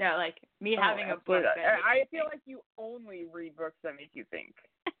 No, like me having a absolutely. book. I feel like you only read books that make you think.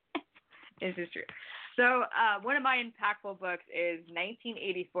 This is true. So one of my impactful books is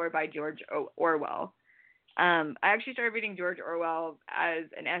 1984 by George Orwell. I actually started reading George Orwell as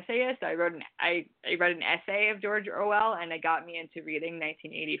an essayist. I read an essay of George Orwell, and it got me into reading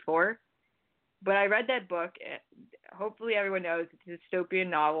 1984. But I read that book. Hopefully everyone knows it's a dystopian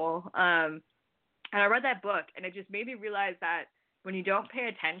novel. And I read that book, and it just made me realize that when you don't pay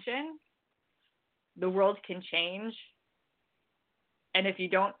attention, the world can change. And if you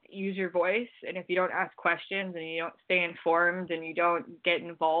don't use your voice, and if you don't ask questions, and you don't stay informed, and you don't get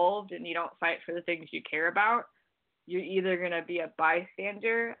involved, and you don't fight for the things you care about, you're either going to be a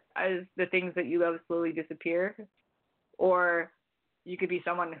bystander as the things that you love slowly disappear, or you could be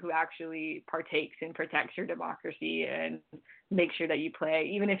someone who actually partakes and protects your democracy and makes sure that you play,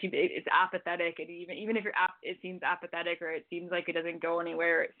 even if it's apathetic, and even if it seems apathetic, or it seems like it doesn't go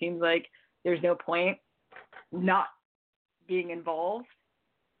anywhere, or it seems like there's no point. Not being involved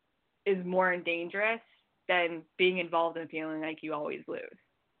is more dangerous than being involved and feeling like you always lose.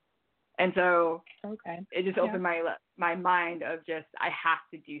 And so it just opened my mind of just, I have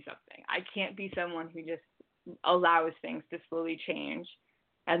to do something. I can't be someone who just allows things to slowly change,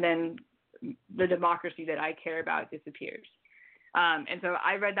 and then the democracy that I care about disappears. And so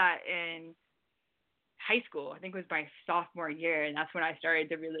I read that in high school. I think it was my sophomore year, and that's when I started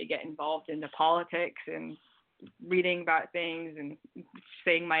to really get involved into politics and reading about things and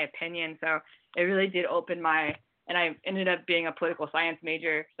saying my opinion. So it really did open and I ended up being a political science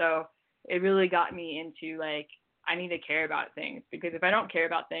major. So it really got me into, like, I need to care about things, because if I don't care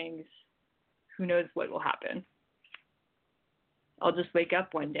about things, who knows what will happen. I'll just wake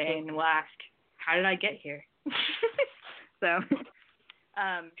up one day and we'll ask, how did I get here? So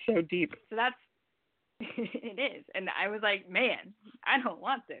deep. So that's, it is. And I was like, man, I don't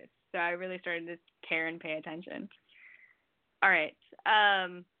want this. So I really started to care and pay attention. All right.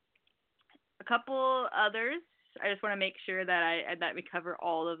 A couple others. I just want to make sure that we cover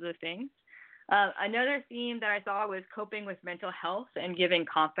all of the things. Another theme that I saw was coping with mental health and giving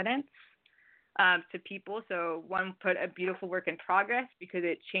confidence to people. So one put a beautiful work in progress because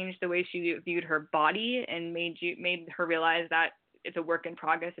it changed the way she viewed her body and made her realize that it's a work in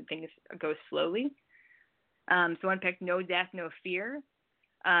progress and things go slowly. So one picked No Death, No Fear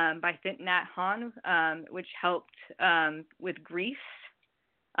by Thich Nhat Hanh, which helped with grief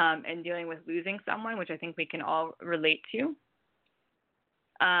and dealing with losing someone, which I think we can all relate to.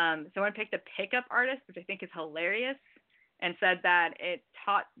 Someone picked A Pickup Artist, which I think is hilarious, and said that it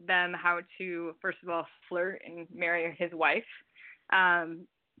taught them how to, first of all, flirt and marry his wife,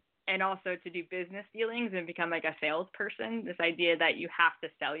 and also to do business dealings and become like a salesperson. This idea that you have to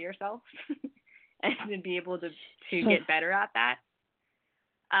sell yourself and to be able to get better at that.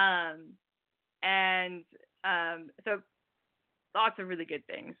 So lots of really good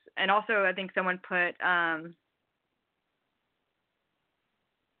things. And also I think someone put,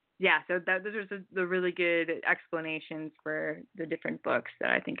 so those are the really good explanations for the different books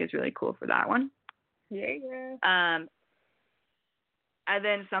that I think is really cool for that one. Yeah. And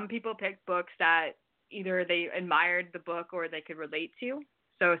then some people picked books that either they admired the book or they could relate to.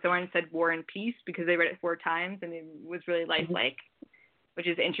 So someone said War and Peace because they read it 4 times and it was really lifelike, which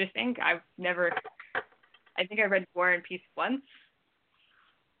is interesting. I think I read War and Peace once.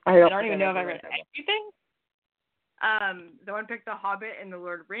 I don't even know if I read everything. Someone picked The Hobbit and the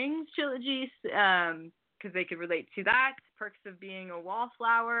Lord of the Rings trilogies because they could relate to that. Perks of Being a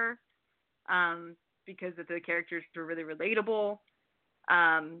Wallflower because the characters were really relatable.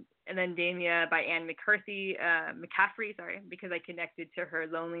 And then Damia by Anne McCaffrey, because I connected to her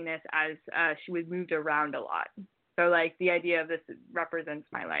loneliness as she was moved around a lot. So, like, the idea of this represents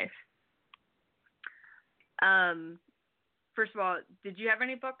my life. First of all, did you have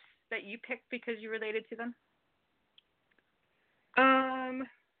any books that you picked because you related to them?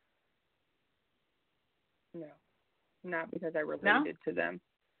 No, not because I related to them.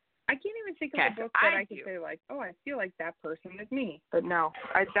 I can't even think of a book that I could say, like, oh, I feel like that person is me. But no,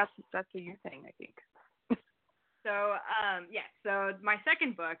 that's a you thing, I think. So, so my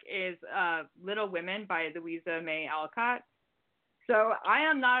second book is Little Women by Louisa May Alcott. So I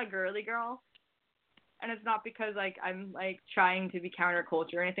am not a girly girl, and it's not because, like, I'm, like, trying to be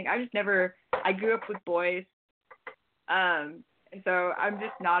counterculture or anything. I grew up with boys, and so I'm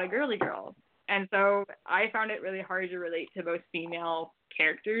just not a girly girl. And so I found it really hard to relate to most female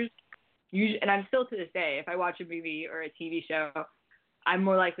characters. And I'm still to this day, if I watch a movie or a TV show, I'm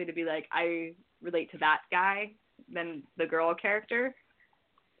more likely to be like, I relate to that guy than the girl character.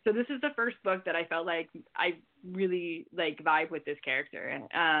 So this is the first book that I felt like I really like vibe with this character.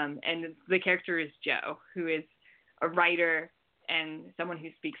 And the character is Jo, who is a writer and someone who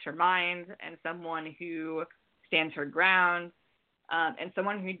speaks her mind and someone who stands her ground, and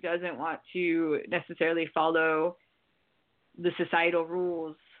someone who doesn't want to necessarily follow the societal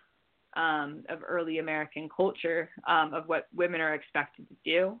rules of early American culture, of what women are expected to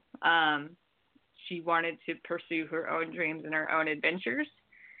do. She wanted to pursue her own dreams and her own adventures.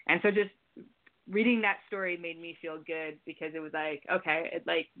 And so just reading that story made me feel good, because it was like, okay,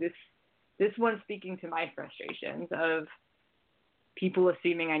 this one's speaking to my frustrations of people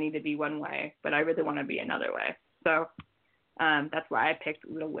assuming I need to be one way, but I really want to be another way. So that's why I picked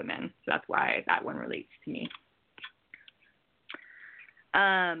Little Women. So that's why that one relates to me.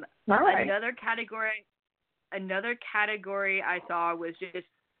 All right. Another category I saw was just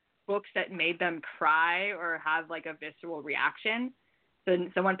books that made them cry or have like a visceral reaction. So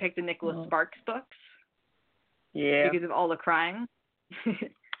someone picked the Nicholas Sparks books. Yeah. Because of all the crying.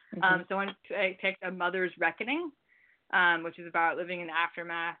 Someone picked A Mother's Reckoning, which is about living in the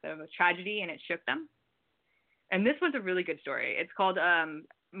aftermath of a tragedy, and it shook them. And this was a really good story. It's called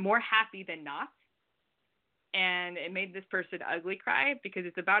More Happy Than Not. And it made this person ugly cry, because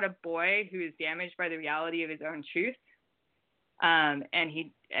it's about a boy who is damaged by the reality of his own truth. And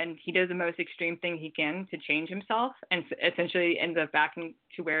he does the most extreme thing he can to change himself, and essentially ends up back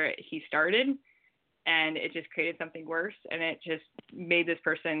to where he started. And it just created something worse. And it just made this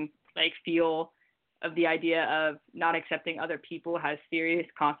person like feel of the idea of not accepting other people has serious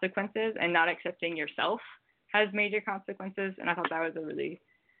consequences, and not accepting yourself has major consequences. And I thought that was a really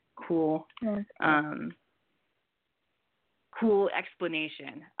cool, cool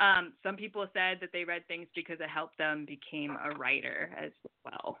explanation. Some people said that they read things because it helped them become a writer as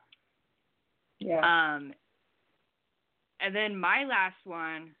well. Yeah. And then my last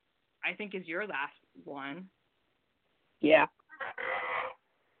one, I think, is your last one. Yeah.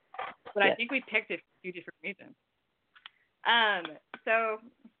 But I think we picked it for a few different reasons. So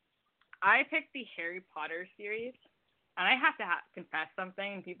I picked the Harry Potter series, and I have to confess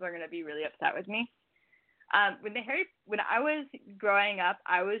something, and people are going to be really upset with me. When I was growing up,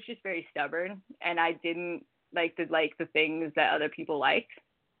 I was just very stubborn, and I didn't like the things that other people liked.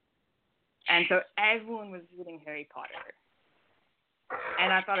 And so everyone was reading Harry Potter.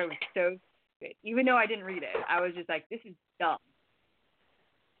 And I thought it was so stupid. Even though I didn't read it, I was just like, this is dumb.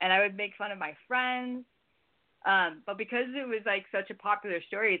 And I would make fun of my friends. But because it was like such a popular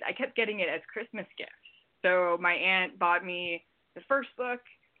story, I kept getting it as Christmas gifts. So my aunt bought me the first book,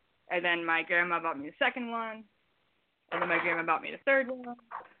 and then my grandma bought me the second one, and then my grandma bought me the third one,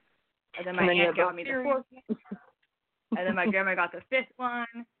 and then my aunt got me the fourth one, and then my grandma got the fifth one.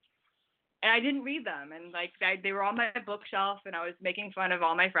 And I didn't read them, and like they were on my bookshelf, and I was making fun of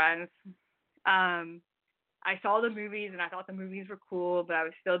all my friends. I saw the movies, and I thought the movies were cool, but I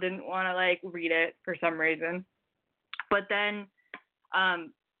still didn't want to like read it for some reason. But then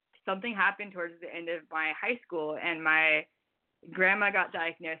something happened towards the end of my high school, and my grandma got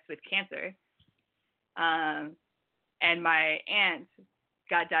diagnosed with cancer, and my aunt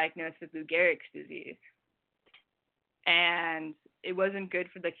got diagnosed with Lou Gehrig's disease. And it wasn't good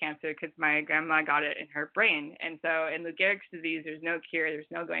for the cancer because my grandma got it in her brain. And so in Lou Gehrig's disease, there's no cure. There's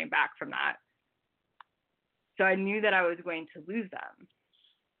no going back from that. So I knew that I was going to lose them.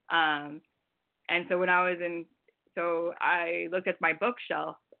 And so so I looked at my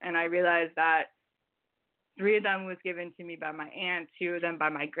bookshelf, and I realized that 3 of them was given to me by my aunt, 2 of them by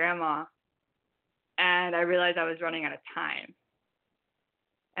my grandma. And I realized I was running out of time.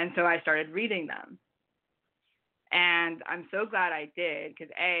 And so I started reading them. And I'm so glad I did,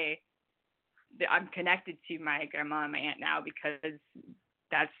 because I'm connected to my grandma and my aunt now, because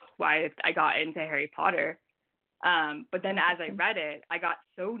that's why I got into Harry Potter. But then as I read it, I got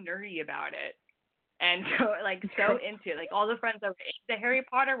so nerdy about it. And so into it. Like all the friends that were into Harry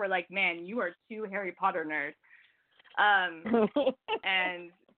Potter were like, man, you are 2 Harry Potter nerds.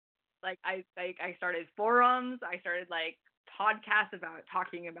 And like I started forums. I started like podcasts about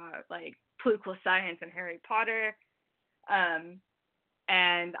talking about like political science and Harry Potter.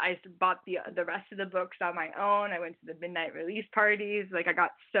 And I bought the rest of the books on my own. I went to the midnight release parties. Like I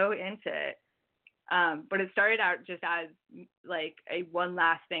got so into it. But it started out just as like a one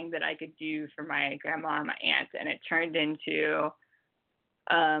last thing that I could do for my grandma and my aunt, and it turned into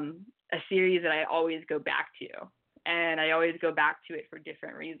a series that I always go back to, and I always go back to it for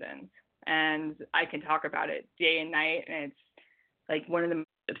different reasons, and I can talk about it day and night, and it's like one of the most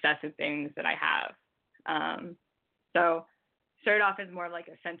obsessive things that I have. So started off as more like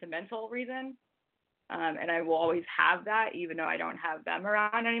a sentimental reason, and I will always have that even though I don't have them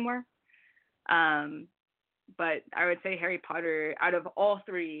around anymore. but I would say Harry Potter, out of all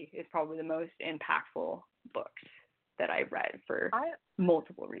three, is probably the most impactful books that I've read for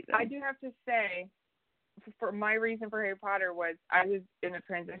multiple reasons. I do have to say, for my reason for Harry Potter was I was in a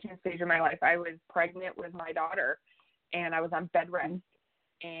transition stage of my life. I was pregnant with my daughter, and I was on bed rest,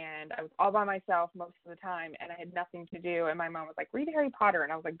 and I was all by myself most of the time, and I had nothing to do. And my mom was like, "Read Harry Potter,"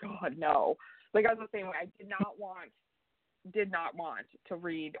 and I was like, "God, no!" Like I was the same way. I did not want to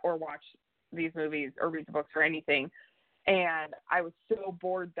read or watch these movies or read the books or anything. And I was so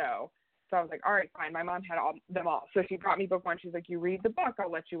bored though. So I was like, all right, fine. My mom had them all. So she brought me book one. She's like, you read the book,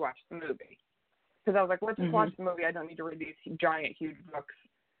 I'll let you watch the movie. Because I was like, let's just watch the movie. I don't need to read these giant, huge books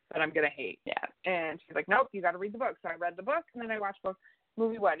that I'm going to hate. Yeah. And she's like, nope, you got to read the book. So I read the book, and then I watched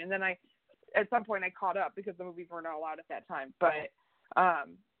movie one. And then at some point I caught up because the movies were not allowed at that time. But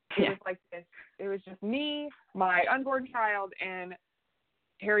it was like this. It was just me, my unborn child, and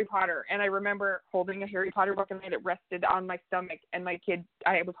Harry Potter. And I remember holding a Harry Potter book, and it rested on my stomach, and my kid,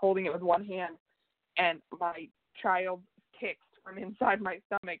 I was holding it with one hand, and my child kicked from inside my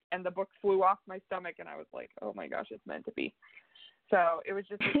stomach, and the book flew off my stomach, and I was like, oh my gosh, it's meant to be. So it was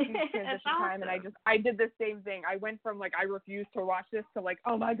just a huge transition time, and I did the same thing. I went from like, I refused to watch this to like,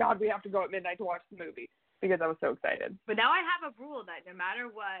 oh my God, we have to go at midnight to watch the movie, because I was so excited. But now I have a rule that no matter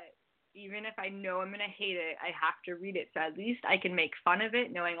what, even if I know I'm going to hate it, I have to read it. So at least I can make fun of it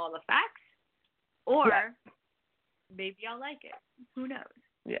knowing all the facts. Or maybe I'll like it. Who knows?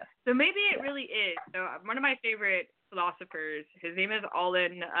 Yeah. So maybe it really is. So one of my favorite philosophers, his name is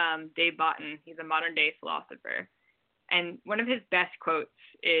Alan Dave Botten. He's a modern day philosopher. And one of his best quotes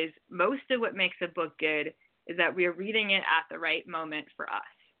is, most of what makes a book good is that we are reading it at the right moment for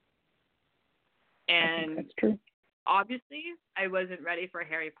us. And I think that's true. Obviously, I wasn't ready for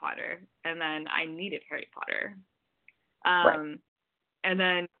Harry Potter, and then I needed Harry Potter. And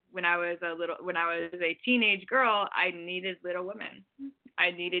then when I was a teenage girl, I needed Little Women.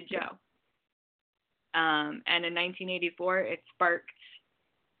 I needed Jo. And in 1984, it sparked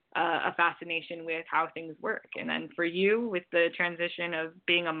a fascination with how things work. And then for you, with the transition of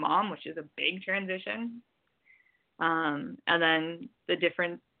being a mom, which is a big transition, and then the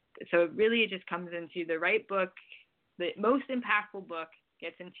different, so really it just comes into the right book. The most impactful book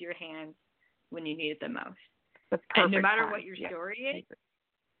gets into your hands when you need it the most. And no matter what your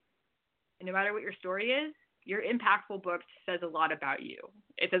story is, your impactful book says a lot about you.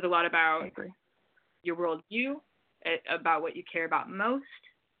 It says a lot about your worldview, about what you care about most.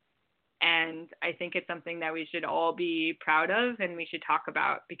 And I think it's something that we should all be proud of and we should talk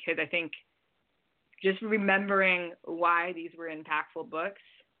about, because I think just remembering why these were impactful books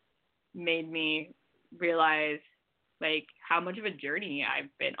made me realize like how much of a journey I've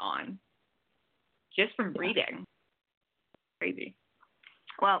been on just from reading. Crazy.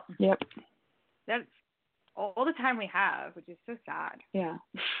 Well, that's all the time we have, which is so sad. Yeah.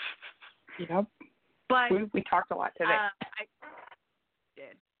 Yep. But we talked a lot today. I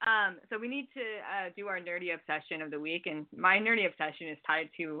did. So we need to do our nerdy obsession of the week, and my nerdy obsession is tied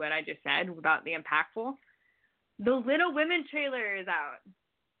to what I just said about the impactful. The Little Women trailer is out.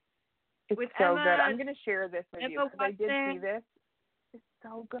 It's with so Emma, good. I'm going to share this with you because I did see this. It's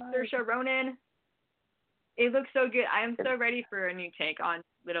so good. Saoirse Ronan. It looks so good. I am so ready for a new take on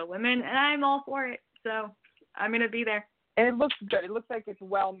Little Women, and I'm all for it. So I'm going to be there. And it looks good. It looks like it's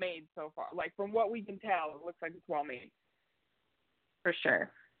well made so far. Like from what we can tell, it looks like it's well made. For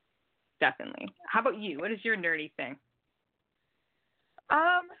sure. Definitely. How about you? What is your nerdy thing?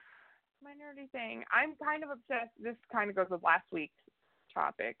 My nerdy thing. I'm kind of obsessed. This kind of goes with last week's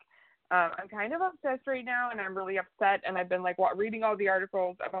topic. I'm kind of obsessed right now, and I'm really upset. And I've been like reading all the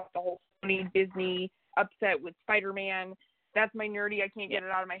articles about the whole Sony Disney upset with Spider-Man. That's my nerdy. I can't get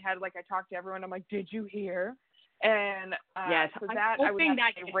it out of my head. Like I talk to everyone. I'm like, did you hear? And so that I would have to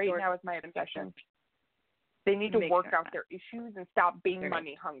say right now is my obsession. They need to work out their issues and stop being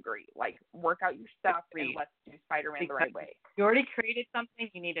money hungry. Like work out your stuff and let's do Spider-Man the right way. You already created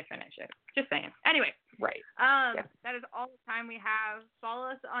something. You need to finish it. Just saying. Anyway. Right. That is all the time we have. Follow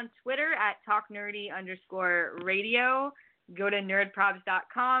us on Twitter at talknerdy_radio. Go to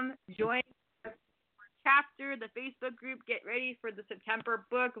nerdprobs.com. Join our chapter, the Facebook group. Get ready for the September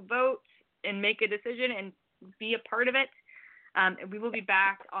book vote and make a decision and be a part of it. We will be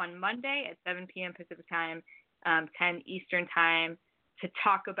back on Monday at 7 p.m. Pacific time, 10 Eastern time, to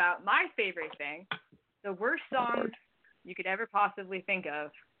talk about my favorite thing, the worst song you could ever possibly think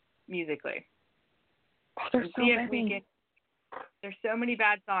of musically. There's so many. There's so many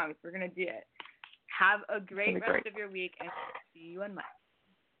bad songs. We're going to do it. Have a great rest of your week, and see you on Monday.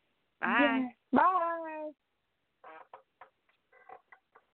 Bye. Yeah. Bye.